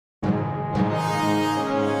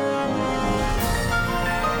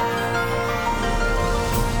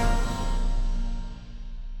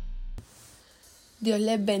Dios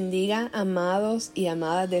les bendiga, amados y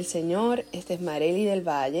amadas del Señor. Este es Marely del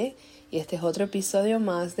Valle y este es otro episodio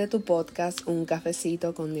más de tu podcast, Un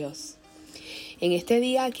Cafecito con Dios. En este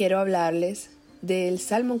día quiero hablarles del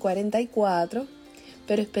Salmo 44,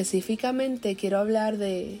 pero específicamente quiero hablar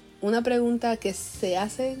de una pregunta que se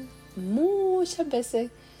hacen muchas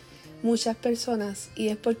veces muchas personas, y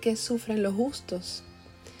es ¿por qué sufren los justos?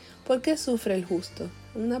 ¿Por qué sufre el justo?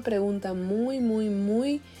 Una pregunta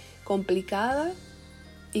muy complicada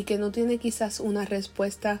y que no tiene quizás una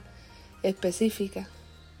respuesta específica.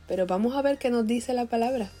 Pero vamos a ver qué nos dice la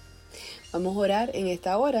palabra. Vamos a orar en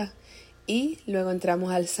esta hora y luego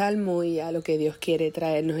entramos al Salmo y a lo que Dios quiere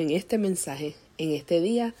traernos en este mensaje, en este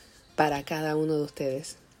día, para cada uno de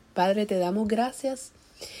ustedes. Padre, te damos gracias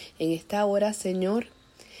en esta hora, Señor.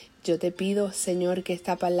 Yo te pido, Señor, que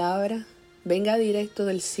esta palabra venga directo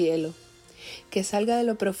del cielo, que salga de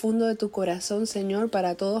lo profundo de tu corazón, Señor,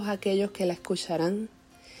 para todos aquellos que la escucharán,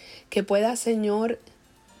 que pueda, Señor,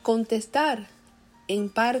 contestar en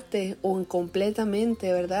parte o en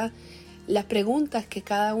completamente, ¿verdad?, las preguntas que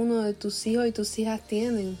cada uno de tus hijos y tus hijas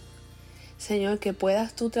tienen. Señor, que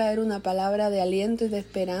puedas tú traer una palabra de aliento y de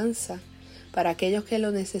esperanza para aquellos que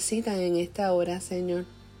lo necesitan en esta hora, Señor.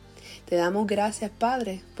 Te damos gracias,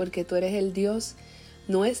 Padre, porque tú eres el Dios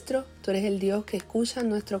nuestro, tú eres el Dios que escucha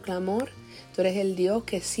nuestro clamor, tú eres el Dios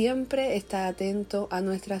que siempre está atento a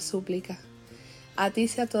nuestras súplicas. A ti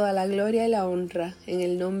sea toda la gloria y la honra, en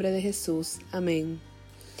el nombre de Jesús. Amén.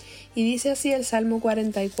 Y dice así el Salmo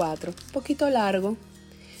 44, un poquito largo,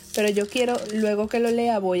 pero yo quiero, luego que lo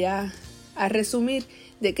lea, voy a resumir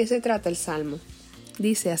de qué se trata el Salmo.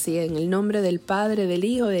 Dice así, en el nombre del Padre, del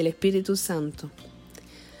Hijo y del Espíritu Santo.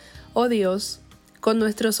 Oh Dios, con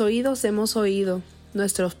nuestros oídos hemos oído,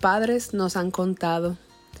 nuestros padres nos han contado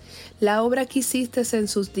la obra que hiciste en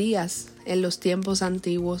sus días, en los tiempos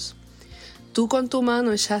antiguos. Tú con tu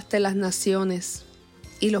mano echaste las naciones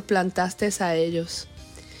y los plantaste a ellos.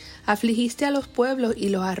 Afligiste a los pueblos y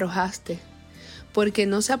los arrojaste, porque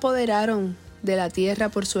no se apoderaron de la tierra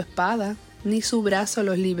por su espada, ni su brazo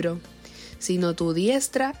los libró, sino tu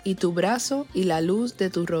diestra y tu brazo y la luz de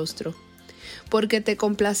tu rostro. Porque te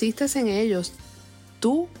complaciste en ellos.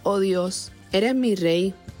 Tú, oh Dios, eres mi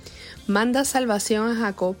rey. Manda salvación a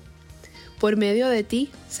Jacob. Por medio de ti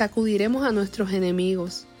sacudiremos a nuestros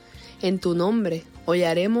enemigos. En tu nombre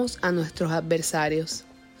hollaremos a nuestros adversarios.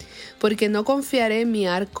 Porque no confiaré en mi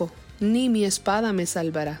arco, ni mi espada me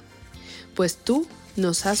salvará. Pues tú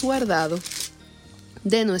nos has guardado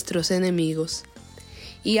de nuestros enemigos,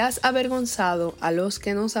 y has avergonzado a los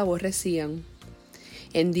que nos aborrecían.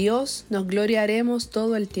 En Dios nos gloriaremos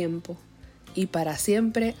todo el tiempo, y para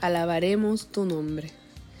siempre alabaremos tu nombre.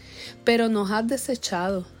 Pero nos has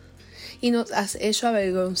desechado, y nos has hecho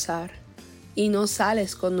avergonzar, y no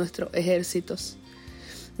sales con nuestros ejércitos.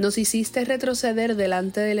 Nos hiciste retroceder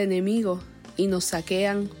delante del enemigo, y nos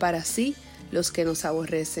saquean para sí los que nos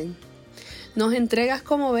aborrecen. Nos entregas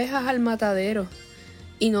como ovejas al matadero,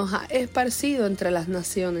 y nos has esparcido entre las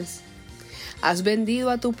naciones. Has vendido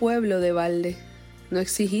a tu pueblo de balde. No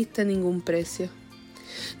exigiste ningún precio.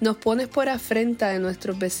 Nos pones por afrenta de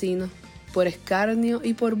nuestros vecinos, por escarnio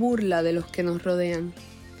y por burla de los que nos rodean.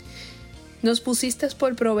 Nos pusiste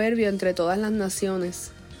por proverbio entre todas las naciones.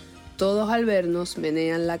 Todos al vernos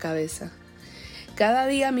menean la cabeza. Cada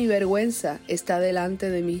día mi vergüenza está delante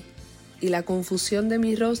de mí, y la confusión de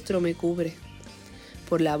mi rostro me cubre.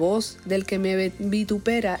 Por la voz del que me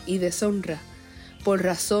vitupera y deshonra, por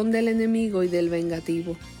razón del enemigo y del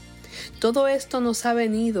vengativo. Todo esto nos ha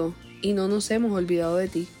venido y no nos hemos olvidado de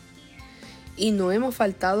ti, y no hemos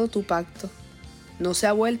faltado tu pacto. No se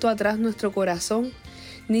ha vuelto atrás nuestro corazón,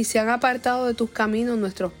 ni se han apartado de tus caminos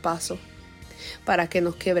nuestros pasos, para que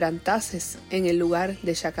nos quebrantases en el lugar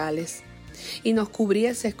de chacales, y nos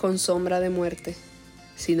cubrieses con sombra de muerte.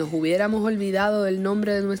 Si nos hubiéramos olvidado del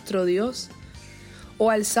nombre de nuestro Dios, o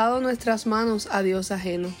alzado nuestras manos a Dios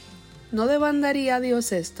ajeno, ¿no demandaría a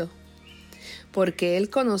Dios esto? Porque Él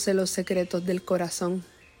conoce los secretos del corazón,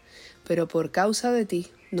 pero por causa de ti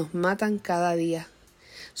nos matan cada día.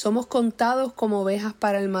 Somos contados como ovejas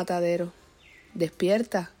para el matadero.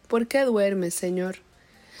 Despierta, ¿por qué duermes, Señor?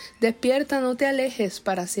 Despierta, no te alejes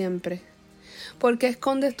para siempre. ¿Por qué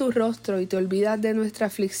escondes tu rostro y te olvidas de nuestra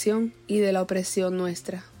aflicción y de la opresión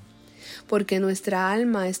nuestra? Porque nuestra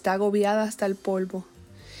alma está agobiada hasta el polvo,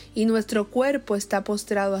 y nuestro cuerpo está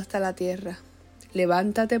postrado hasta la tierra.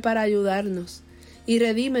 Levántate para ayudarnos, y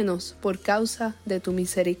redímenos por causa de tu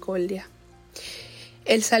misericordia.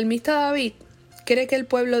 El salmista David cree que el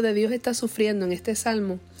pueblo de Dios está sufriendo en este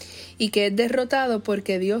salmo, y que es derrotado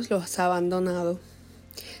porque Dios los ha abandonado.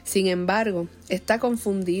 Sin embargo, está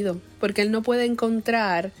confundido porque él no puede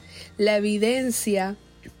encontrar la evidencia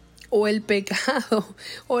o el pecado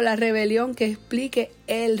o la rebelión que explique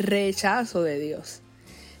el rechazo de Dios.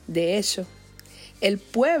 De hecho, el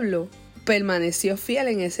pueblo permaneció fiel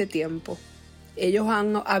en ese tiempo. Ellos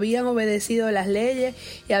habían obedecido las leyes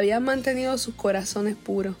y habían mantenido sus corazones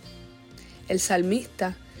puros. El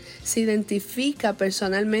salmista se identifica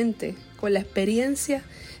personalmente con la experiencia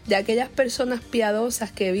de aquellas personas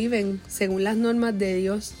piadosas que viven según las normas de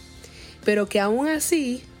Dios, pero que aún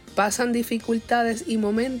así pasan dificultades y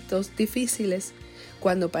momentos difíciles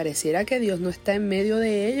cuando pareciera que Dios no está en medio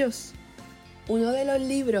de ellos. Uno de los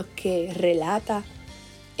libros que relata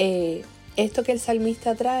esto que el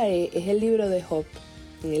salmista trae es el libro de Job.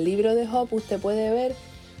 En el libro de Job usted puede ver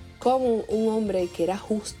cómo un hombre que era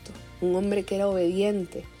justo, un hombre que era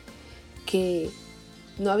obediente, que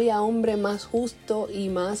no había hombre más justo y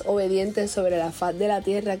más obediente sobre la faz de la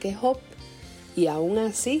tierra que Job, y aún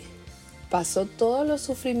así pasó todos los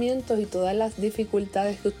sufrimientos y todas las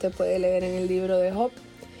dificultades que usted puede leer en el libro de Job,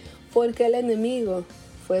 porque el enemigo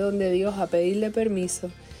fue donde Dios a pedirle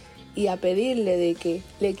permiso y a pedirle de que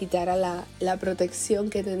le quitara la protección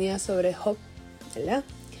que tenía sobre Job, ¿verdad?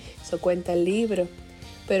 Eso cuenta el libro.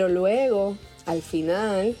 Pero luego, al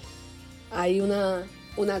final, hay una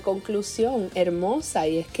conclusión hermosa,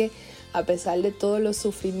 y es que a pesar de todos los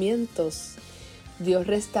sufrimientos, Dios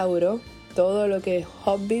restauró todo lo que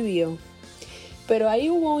Job vivió. Pero ahí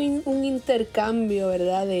hubo un intercambio,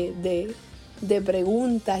 ¿verdad?, de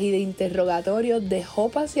preguntas y de interrogatorios de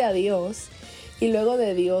Job hacia Dios y luego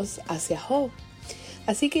de Dios hacia Job.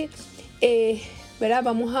 Así que, ¿verdad?,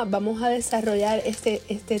 vamos a desarrollar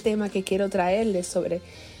este tema que quiero traerles sobre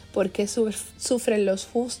por qué sufren los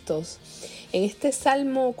justos. En este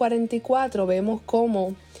Salmo 44 vemos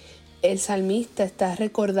cómo el salmista está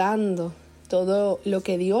recordando todo lo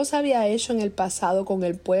que Dios había hecho en el pasado con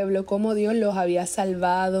el pueblo, cómo Dios los había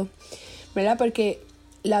salvado, ¿verdad? Porque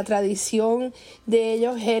la tradición de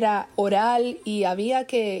ellos era oral y había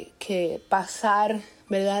que pasar,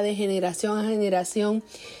 ¿verdad?, de generación a generación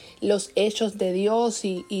los hechos de Dios,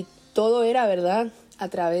 y todo era, ¿verdad?, a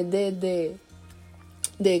través de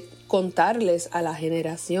contarles a las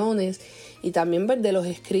generaciones y también de los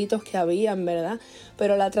escritos que habían, ¿verdad?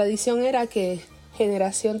 Pero la tradición era que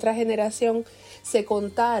generación tras generación se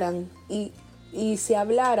contaran y se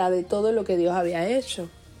hablara de todo lo que Dios había hecho.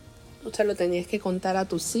 Usted lo tenías que contar a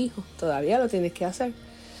tus hijos, todavía lo tienes que hacer.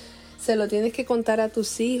 Se lo tienes que contar a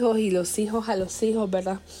tus hijos y los hijos a los hijos,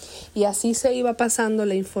 ¿verdad? Y así se iba pasando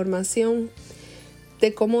la información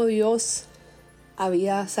de cómo Dios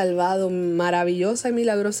había salvado maravillosa y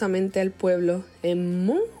milagrosamente al pueblo en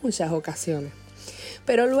muchas ocasiones.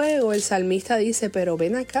 Pero luego el salmista dice, pero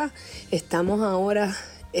ven acá, estamos ahora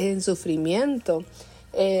en sufrimiento,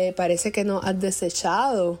 parece que nos has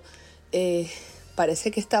desechado, parece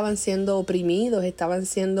que estaban siendo oprimidos, estaban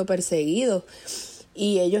siendo perseguidos,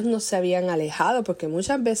 y ellos no se habían alejado, porque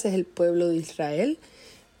muchas veces el pueblo de Israel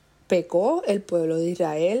pecó, el pueblo de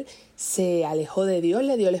Israel se alejó de Dios,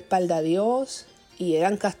 le dio la espalda a Dios y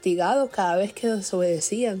eran castigados cada vez que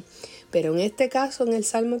desobedecían. Pero en este caso, en el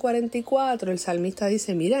Salmo 44, el salmista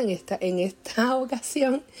dice, mira, en esta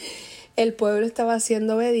ocasión el pueblo estaba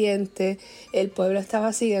siendo obediente, el pueblo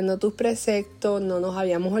estaba siguiendo tus preceptos, no nos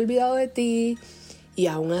habíamos olvidado de ti, y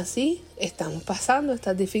aún así estamos pasando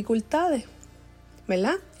estas dificultades,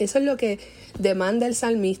 ¿verdad? Eso es lo que demanda el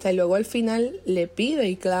salmista, y luego al final le pide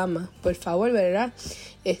y clama, por favor, ¿verdad?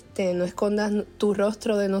 No escondas tu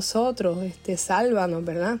rostro de nosotros, sálvanos,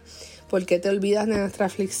 ¿verdad? ¿Por qué te olvidas de nuestra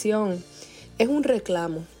aflicción? Es un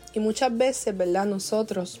reclamo, y muchas veces, ¿verdad?,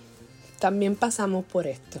 nosotros también pasamos por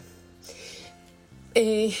esto.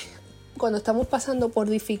 Cuando estamos pasando por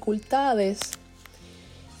dificultades,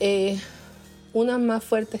 unas más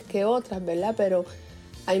fuertes que otras, ¿verdad? Pero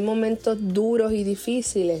hay momentos duros y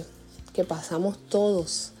difíciles que pasamos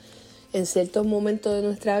todos en ciertos momentos de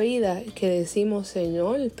nuestra vida, que decimos,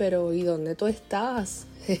 Señor, pero ¿y dónde tú estás?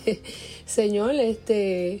 Señor,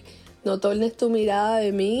 no tornes tu mirada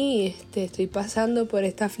de mí, estoy pasando por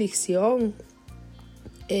esta aflicción.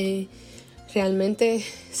 Realmente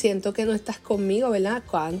siento que no estás conmigo, ¿verdad?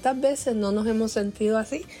 ¿Cuántas veces no nos hemos sentido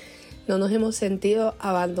así? No nos hemos sentido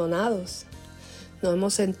abandonados. Nos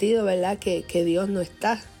hemos sentido, ¿verdad?, que Dios no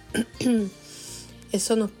está.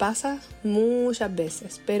 Eso nos pasa muchas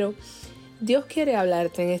veces, pero Dios quiere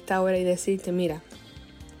hablarte en esta hora y decirte, mira,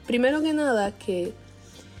 primero que nada, que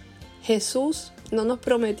Jesús no nos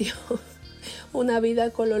prometió una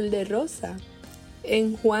vida color de rosa.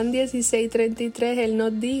 En Juan 16:33 Él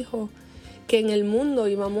nos dijo que en el mundo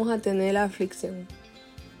íbamos a tener aflicción.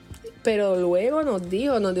 Pero luego nos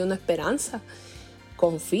dio una esperanza.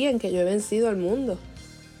 Confíen que yo he vencido al mundo.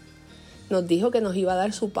 Nos dijo que nos iba a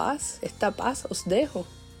dar su paz. Esta paz os dejo,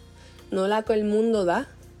 no la que el mundo da.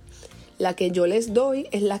 La que yo les doy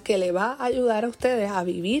es la que le va a ayudar a ustedes a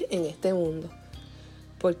vivir en este mundo.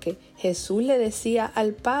 Porque Jesús le decía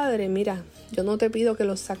al Padre, mira, yo no te pido que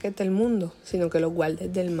los saques del mundo, sino que los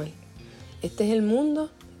guardes del mal. Este es el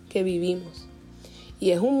mundo que vivimos.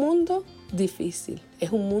 Y es un mundo difícil,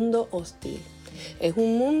 es un mundo hostil. Es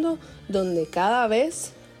un mundo donde cada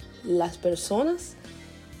vez las personas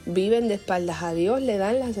viven de espaldas a Dios, le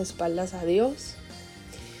dan las espaldas a Dios.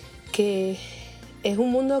 Que es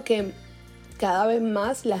un mundo que cada vez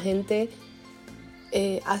más la gente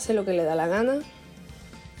hace lo que le da la gana,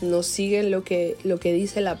 no siguen lo que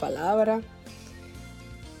dice la palabra.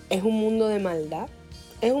 Es un mundo de maldad,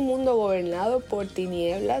 es un mundo gobernado por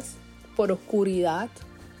tinieblas, por oscuridad,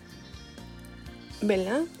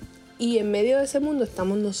 ¿verdad? Y en medio de ese mundo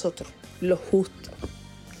estamos nosotros, los justos.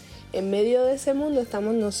 En medio de ese mundo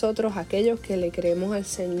estamos nosotros, aquellos que le creemos al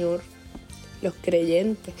Señor, los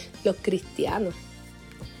creyentes, los cristianos,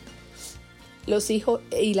 los hijos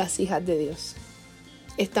y las hijas de Dios.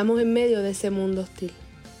 Estamos en medio de ese mundo hostil.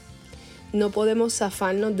 No podemos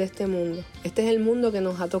zafarnos de este mundo. Este es el mundo que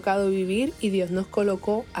nos ha tocado vivir y Dios nos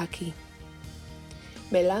colocó aquí,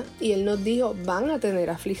 ¿verdad? Y Él nos dijo, van a tener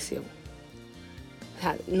aflicción. O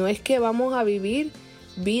sea, no es que vamos a vivir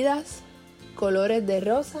vidas colores de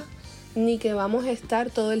rosa, ni que vamos a estar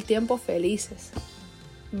todo el tiempo felices.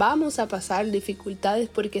 Vamos a pasar dificultades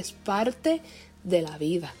porque es parte de la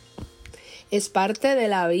vida. Es parte de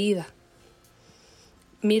la vida.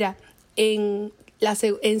 Mira, en 2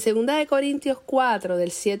 Corintios 4,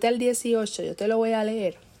 del 7 al 18, yo te lo voy a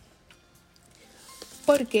leer.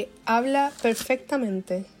 Porque habla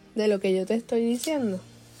perfectamente de lo que yo te estoy diciendo.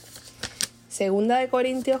 2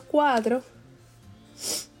 Corintios 4,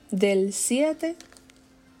 del 7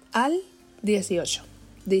 al 18.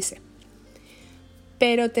 Dice: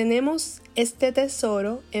 pero tenemos este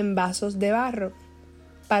tesoro en vasos de barro,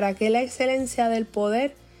 para que la excelencia del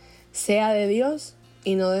poder sea de Dios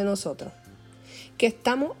y no de nosotros. Que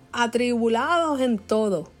estamos atribulados en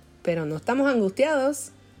todo, pero no estamos angustiados,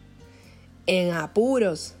 en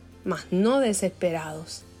apuros, mas no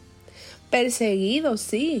desesperados, perseguidos,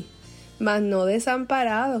 sí, mas no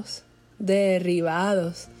desamparados,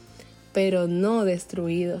 derribados, pero no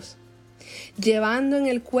destruidos, llevando en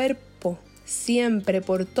el cuerpo siempre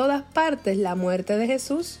por todas partes la muerte de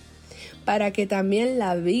Jesús, para que también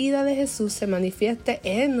la vida de Jesús se manifieste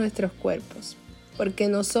en nuestros cuerpos. Porque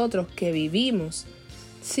nosotros que vivimos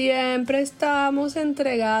siempre estamos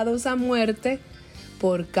entregados a muerte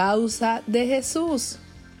por causa de Jesús,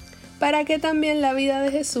 para que también la vida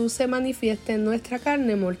de Jesús se manifieste en nuestra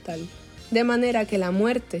carne mortal, de manera que la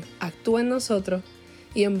muerte actúe en nosotros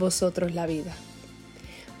y en vosotros la vida.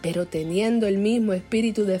 Pero teniendo el mismo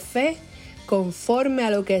espíritu de fe, conforme a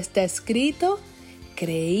lo que está escrito,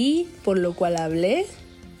 creí, por lo cual hablé.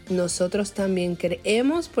 Nosotros también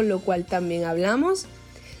creemos, por lo cual también hablamos,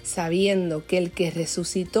 sabiendo que el que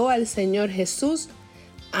resucitó al Señor Jesús,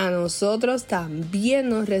 a nosotros también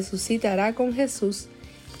nos resucitará con Jesús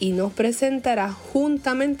y nos presentará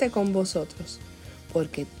juntamente con vosotros.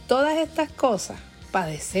 Porque todas estas cosas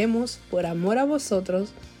padecemos por amor a vosotros,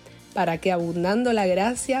 para que abundando la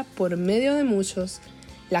gracia por medio de muchos,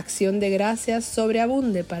 la acción de gracias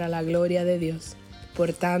sobreabunde para la gloria de Dios.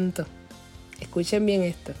 Por tanto, escuchen bien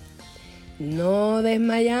esto, no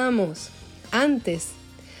desmayamos. Antes,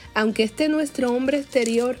 aunque nuestro hombre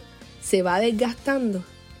exterior se va desgastando,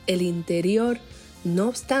 el interior, no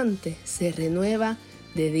obstante, se renueva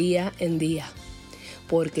de día en día.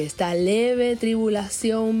 Porque esta leve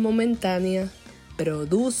tribulación momentánea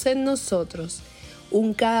produce en nosotros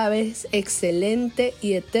un cada vez excelente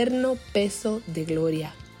y eterno peso de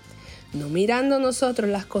gloria. No mirando nosotros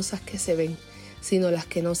las cosas que se ven, sino las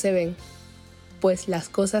que no se ven, pues las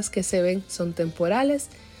cosas que se ven son temporales,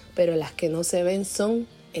 pero las que no se ven son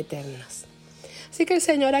eternas. Así que el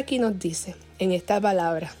Señor aquí nos dice, en esta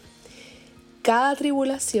palabra, cada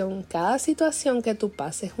tribulación, cada situación que tú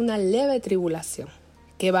pases es una leve tribulación,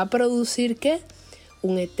 que va a producir, ¿qué?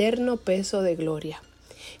 Un eterno peso de gloria.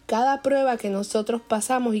 Cada prueba que nosotros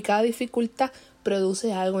pasamos y cada dificultad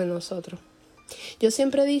produce algo en nosotros. Yo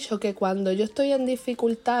siempre he dicho que cuando yo estoy en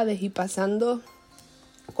dificultades y pasando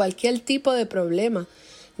cualquier tipo de problema,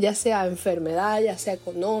 ya sea enfermedad, ya sea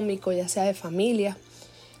económico, ya sea de familia,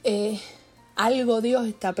 algo Dios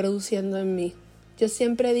está produciendo en mí. Yo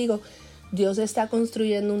siempre digo, Dios está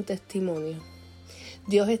construyendo un testimonio.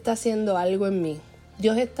 Dios está haciendo algo en mí.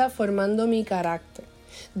 Dios está formando mi carácter.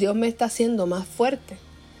 Dios me está haciendo más fuerte.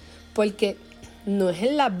 Porque no es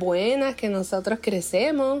en las buenas que nosotros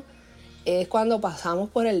crecemos, es cuando pasamos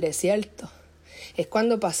por el desierto, es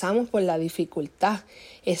cuando pasamos por la dificultad.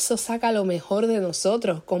 Eso saca lo mejor de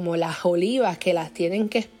nosotros, como las olivas que las tienen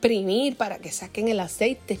que exprimir para que saquen el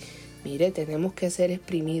aceite. Mire, tenemos que ser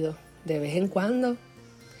exprimidos de vez en cuando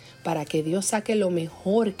para que Dios saque lo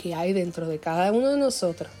mejor que hay dentro de cada uno de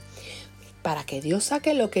nosotros, para que Dios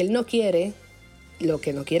saque lo que Él no quiere, lo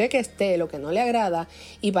que no quiere que esté, lo que no le agrada,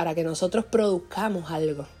 y para que nosotros produzcamos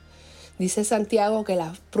algo. Dice Santiago que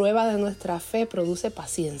la prueba de nuestra fe produce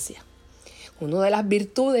paciencia. Una de las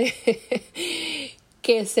virtudes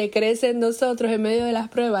que se crece en nosotros en medio de las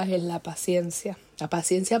pruebas es la paciencia. La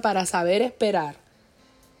paciencia para saber esperar,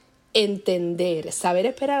 entender, saber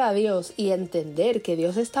esperar a Dios y entender que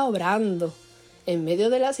Dios está obrando en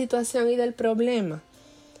medio de la situación y del problema.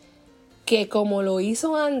 Que como lo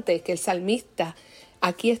hizo antes, que el salmista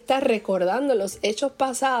aquí está recordando los hechos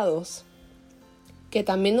pasados, que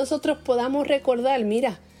también nosotros podamos recordar,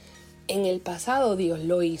 mira, en el pasado Dios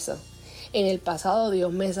lo hizo. En el pasado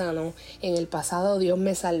Dios me sanó, en el pasado Dios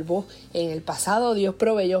me salvó, en el pasado Dios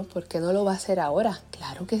proveyó. ¿Por qué no lo va a hacer ahora?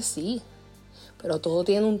 Claro que sí, pero todo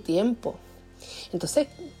tiene un tiempo. Entonces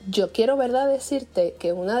yo quiero, ¿verdad?, decirte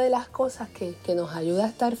que una de las cosas que nos ayuda a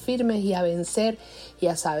estar firmes y a vencer y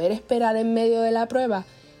a saber esperar en medio de la prueba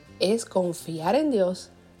es confiar en Dios,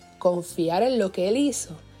 confiar en lo que Él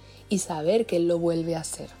hizo y saber que Él lo vuelve a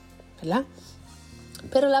hacer, ¿verdad?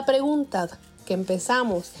 Pero la pregunta que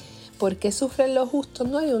empezamos, ¿por qué sufren los justos?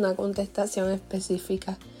 No hay una contestación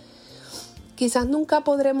específica. Quizás nunca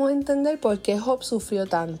podremos entender por qué Job sufrió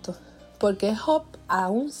tanto. Porque Job,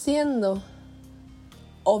 aún siendo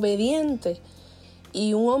obediente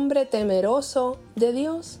y un hombre temeroso de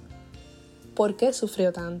Dios, ¿por qué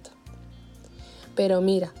sufrió tanto? Pero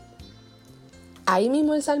mira, ahí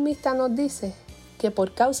mismo el salmista nos dice que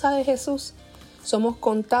por causa de Jesús somos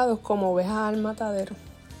contados como ovejas al matadero.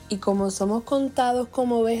 Y como somos contados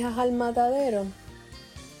como ovejas al matadero,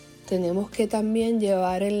 tenemos que también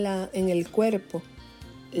llevar en el cuerpo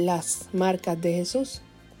las marcas de Jesús.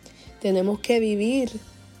 Tenemos que vivir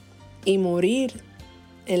y morir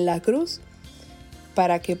en la cruz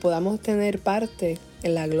para que podamos tener parte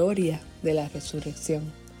en la gloria de la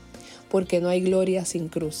resurrección. Porque no hay gloria sin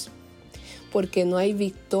cruz. Porque no hay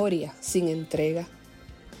victoria sin entrega.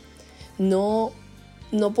 No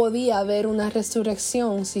podía haber una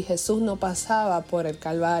resurrección si Jesús no pasaba por el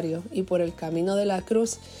Calvario y por el camino de la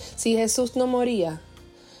cruz. Si Jesús no moría,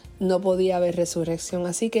 no podía haber resurrección.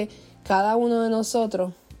 Así que cada uno de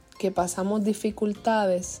nosotros que pasamos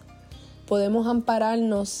dificultades, podemos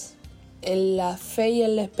ampararnos en la fe y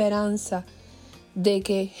en la esperanza de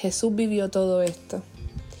que Jesús vivió todo esto.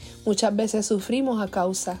 Muchas veces sufrimos a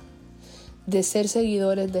causa de ser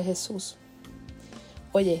seguidores de Jesús.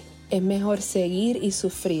 Oye, es mejor seguir y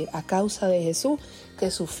sufrir a causa de Jesús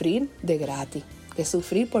que sufrir de gratis, que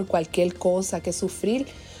sufrir por cualquier cosa, que sufrir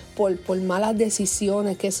por malas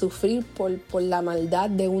decisiones, que sufrir por la maldad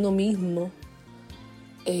de uno mismo.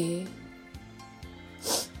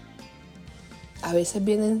 A veces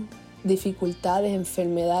vienen dificultades,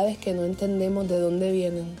 enfermedades que no entendemos de dónde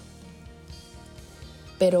vienen.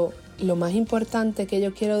 Pero lo más importante que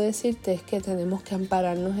yo quiero decirte es que tenemos que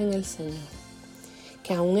ampararnos en el Señor.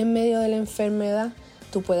 Que aún en medio de la enfermedad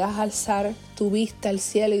tú puedas alzar tu vista al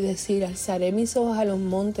cielo y decir: alzaré mis ojos a los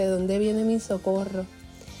montes, ¿de dónde viene mi socorro?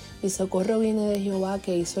 Mi socorro viene de Jehová,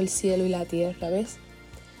 que hizo el cielo y la tierra. ¿Ves?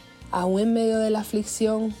 Aún en medio de la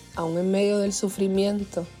aflicción, aún en medio del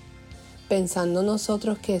sufrimiento, pensando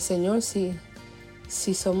nosotros que, Señor,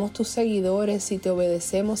 si somos tus seguidores, si te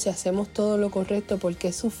obedecemos, si hacemos todo lo correcto, ¿por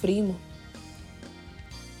qué sufrimos?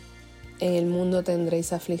 En el mundo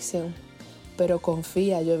tendréis aflicción, pero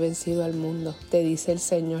confía, yo he vencido al mundo, te dice el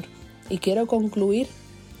Señor. Y quiero concluir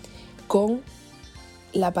con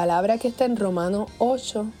la palabra que está en Romanos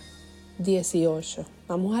 8:18.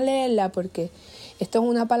 Vamos a leerla porque esto es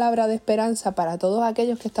una palabra de esperanza para todos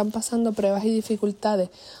aquellos que están pasando pruebas y dificultades.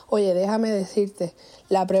 Oye, déjame decirte,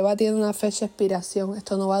 la prueba tiene una fecha de expiración.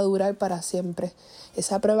 Esto no va a durar para siempre.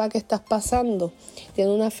 Esa prueba que estás pasando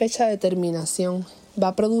tiene una fecha de terminación. Va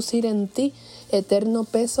a producir en ti eterno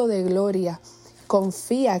peso de gloria.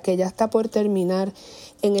 Confía que ya está por terminar.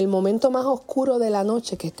 En el momento más oscuro de la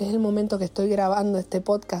noche, que este es el momento que estoy grabando este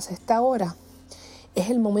podcast, esta hora, es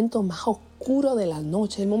el momento más oscuro de la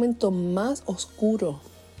noche, el momento más oscuro.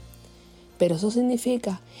 Pero eso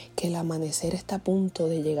significa que el amanecer está a punto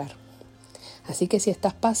de llegar. Así que si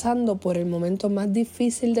estás pasando por el momento más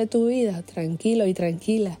difícil de tu vida, tranquilo y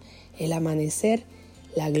tranquila, el amanecer,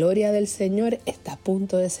 la gloria del Señor está a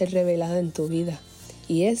punto de ser revelada en tu vida.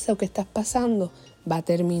 Y eso que estás pasando va a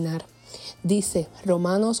terminar. Dice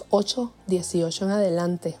Romanos 8:18 en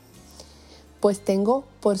adelante: pues tengo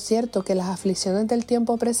por cierto que las aflicciones del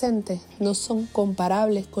tiempo presente no son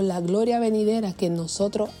comparables con la gloria venidera que en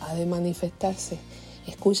nosotros ha de manifestarse.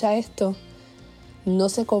 Escucha esto, no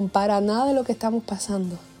se compara nada de lo que estamos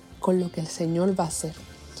pasando con lo que el Señor va a hacer.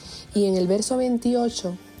 Y en el verso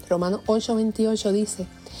 28, Romanos 8:28 dice: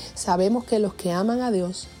 sabemos que los que aman a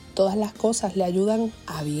Dios, todas las cosas le ayudan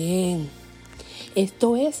a bien.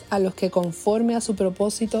 Esto es, a los que conforme a su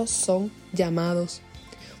propósito son llamados.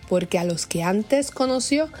 Porque a los que antes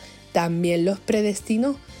conoció, también los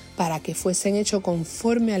predestinó para que fuesen hechos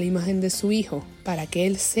conforme a la imagen de su Hijo, para que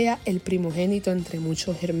Él sea el primogénito entre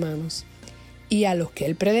muchos hermanos. Y a los que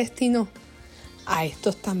Él predestinó, a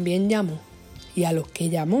estos también llamó. Y a los que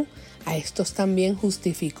llamó, a estos también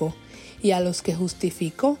justificó. Y a los que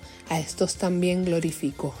justificó, a estos también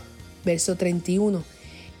glorificó. Verso 31.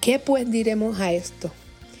 ¿Qué pues diremos a esto?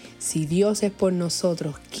 Si Dios es por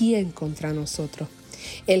nosotros, ¿quién contra nosotros?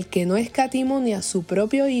 El que no escatimó ni a su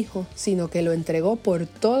propio Hijo, sino que lo entregó por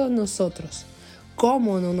todos nosotros,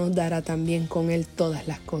 ¿cómo no nos dará también con Él todas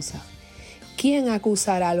las cosas? ¿Quién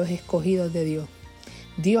acusará a los escogidos de Dios?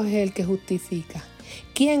 Dios es el que justifica.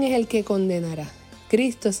 ¿Quién es el que condenará?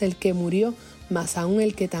 Cristo es el que murió, mas aún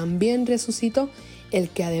el que también resucitó, el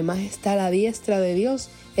que además está a la diestra de Dios,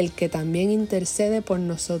 el que también intercede por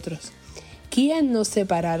nosotros. ¿Quién nos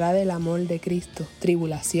separará del amor de Cristo?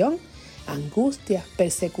 ¿Tribulación, angustia,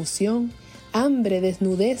 persecución, hambre,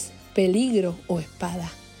 desnudez, peligro o espada?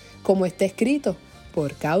 Como está escrito,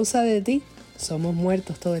 por causa de ti somos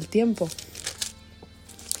muertos todo el tiempo.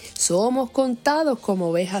 Somos contados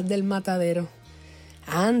como ovejas del matadero.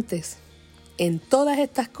 Antes, en todas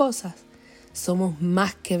estas cosas, somos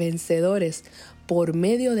más que vencedores por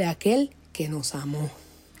medio de aquel que nos amó.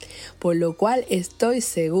 Por lo cual estoy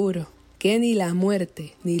seguro que ni la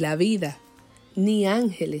muerte, ni la vida, ni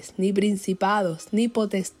ángeles, ni principados, ni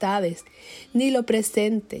potestades, ni lo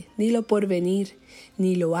presente, ni lo porvenir,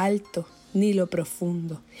 ni lo alto, ni lo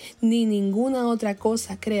profundo, ni ninguna otra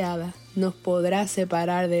cosa creada nos podrá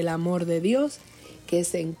separar del amor de Dios que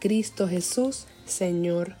es en Cristo Jesús,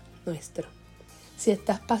 Señor nuestro. Si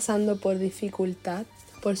estás pasando por dificultad,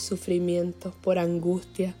 por sufrimiento, por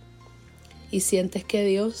angustia y sientes que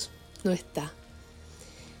Dios no está,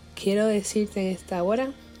 quiero decirte en esta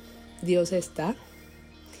hora: Dios está,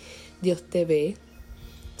 Dios te ve,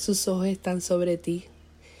 sus ojos están sobre ti,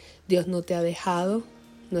 Dios no te ha dejado,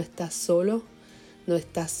 no estás solo, no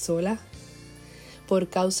estás sola. Por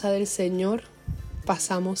causa del Señor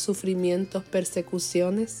pasamos sufrimientos,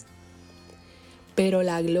 persecuciones, pero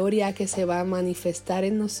la gloria que se va a manifestar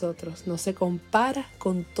en nosotros no se compara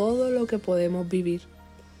con todo lo que podemos vivir.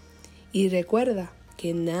 Y recuerda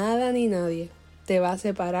que nada ni nadie te va a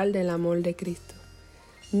separar del amor de Cristo.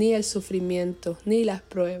 Ni el sufrimiento, ni las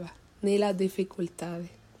pruebas, ni las dificultades.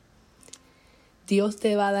 Dios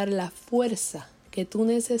te va a dar la fuerza que tú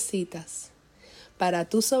necesitas para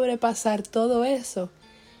tú sobrepasar todo eso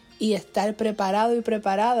y estar preparado y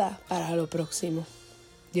preparada para lo próximo.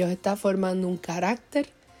 Dios está formando un carácter,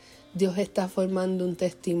 Dios está formando un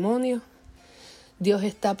testimonio, Dios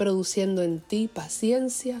está produciendo en ti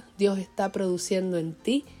paciencia, Dios está produciendo en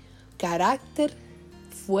ti carácter,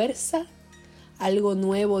 fuerza. Algo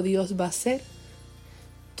nuevo Dios va a hacer.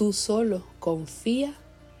 Tú solo confía,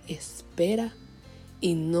 espera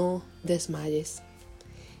y no desmayes.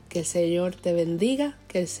 Que el Señor te bendiga,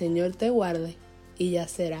 que el Señor te guarde y ya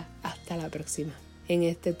será hasta la próxima. En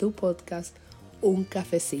este tu podcast, Un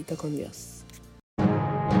Cafecito con Dios.